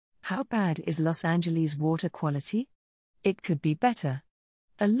How bad is Los Angeles' water quality? It could be better.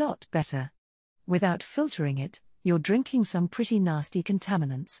 A lot better. Without filtering it, you're drinking some pretty nasty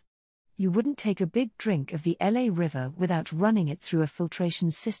contaminants. You wouldn't take a big drink of the LA River without running it through a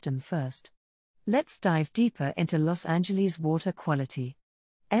filtration system first. Let's dive deeper into Los Angeles' water quality.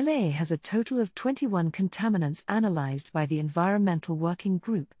 LA has a total of 21 contaminants analyzed by the Environmental Working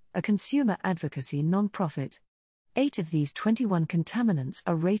Group, a consumer advocacy nonprofit. 8 of these 21 contaminants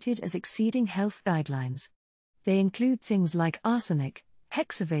are rated as exceeding health guidelines. They include things like arsenic,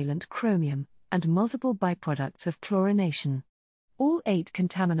 hexavalent chromium, and multiple byproducts of chlorination. All 8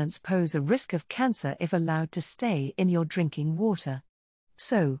 contaminants pose a risk of cancer if allowed to stay in your drinking water.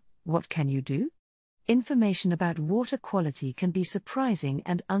 So, what can you do? Information about water quality can be surprising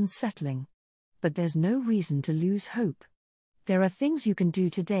and unsettling. But there's no reason to lose hope. There are things you can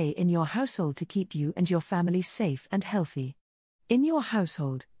do today in your household to keep you and your family safe and healthy. In your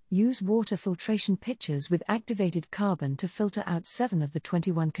household, use water filtration pitchers with activated carbon to filter out 7 of the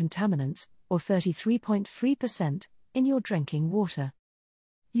 21 contaminants, or 33.3%, in your drinking water.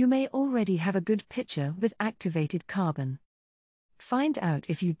 You may already have a good pitcher with activated carbon. Find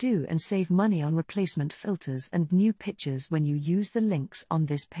out if you do and save money on replacement filters and new pitchers when you use the links on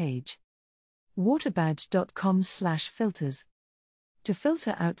this page. waterbadge.com/filters. To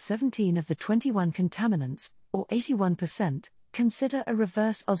filter out 17 of the 21 contaminants, or 81%, consider a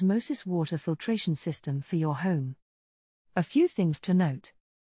reverse osmosis water filtration system for your home. A few things to note.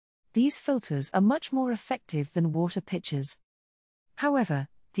 These filters are much more effective than water pitchers. However,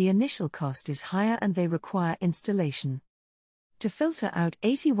 the initial cost is higher and they require installation. To filter out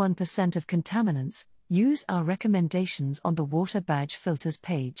 81% of contaminants, use our recommendations on the Water Badge Filters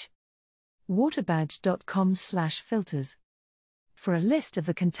page. waterbadge.com/filters. For a list of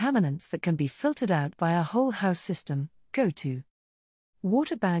the contaminants that can be filtered out by a whole house system, go to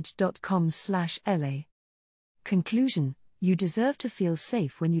waterbadge.com/LA. Conclusion: you deserve to feel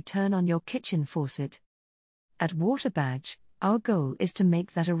safe when you turn on your kitchen faucet. At Waterbadge, our goal is to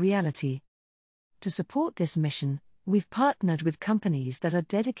make that a reality. To support this mission, we've partnered with companies that are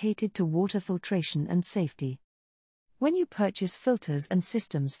dedicated to water filtration and safety. When you purchase filters and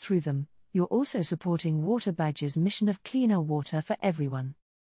systems through them, you're also supporting Waterbadge's mission of cleaner water for everyone.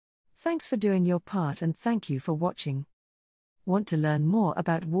 Thanks for doing your part and thank you for watching. Want to learn more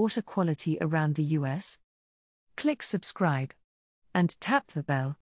about water quality around the US? Click subscribe and tap the bell.